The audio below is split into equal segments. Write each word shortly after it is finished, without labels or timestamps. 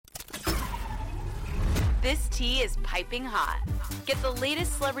This tea is piping hot. Get the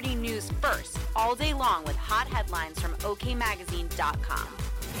latest celebrity news first all day long with hot headlines from okmagazine.com.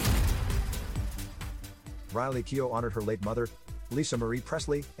 Riley Keough honored her late mother, Lisa Marie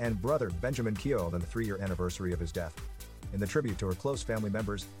Presley, and brother Benjamin Keough on the 3-year anniversary of his death. In the tribute to her close family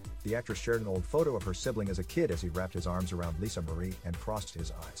members, the actress shared an old photo of her sibling as a kid as he wrapped his arms around Lisa Marie and crossed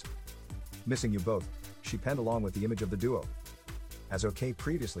his eyes. "Missing you both," she penned along with the image of the duo. As OK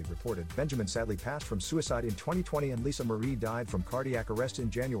previously reported, Benjamin sadly passed from suicide in 2020 and Lisa Marie died from cardiac arrest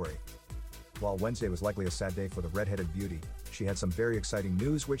in January. While Wednesday was likely a sad day for the redheaded beauty, she had some very exciting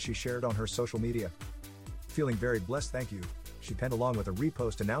news which she shared on her social media. "Feeling very blessed, thank you," she penned along with a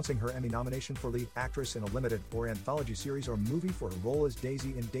repost announcing her Emmy nomination for lead actress in a limited or anthology series or movie for her role as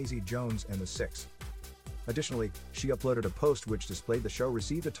Daisy in Daisy Jones and the Six. Additionally, she uploaded a post which displayed the show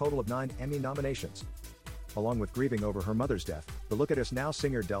received a total of 9 Emmy nominations. Along with grieving over her mother's death, the Look at Us Now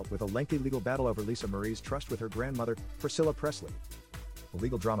singer dealt with a lengthy legal battle over Lisa Marie's trust with her grandmother, Priscilla Presley. The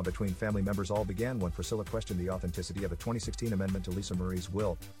legal drama between family members all began when Priscilla questioned the authenticity of a 2016 amendment to Lisa Marie's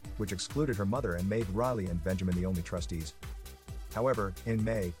will, which excluded her mother and made Riley and Benjamin the only trustees. However, in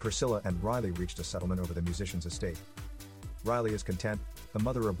May, Priscilla and Riley reached a settlement over the musician's estate. Riley is content, the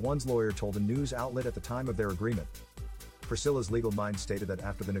mother of one's lawyer told a news outlet at the time of their agreement. Priscilla's legal mind stated that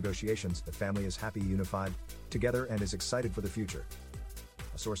after the negotiations, the family is happy unified together and is excited for the future.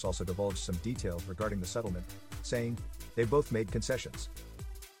 A source also divulged some details regarding the settlement, saying, "They both made concessions."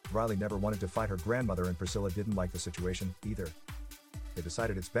 Riley never wanted to fight her grandmother and Priscilla didn't like the situation either. "They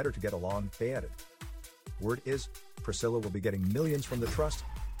decided it's better to get along," they added. Word is, Priscilla will be getting millions from the trust,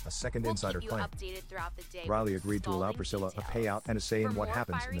 a second insider claimed. Riley agreed to allow Priscilla a payout and a say in what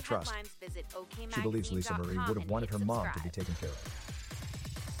happens in the trust. She believes Lisa Marie would have wanted her mom to be taken care of.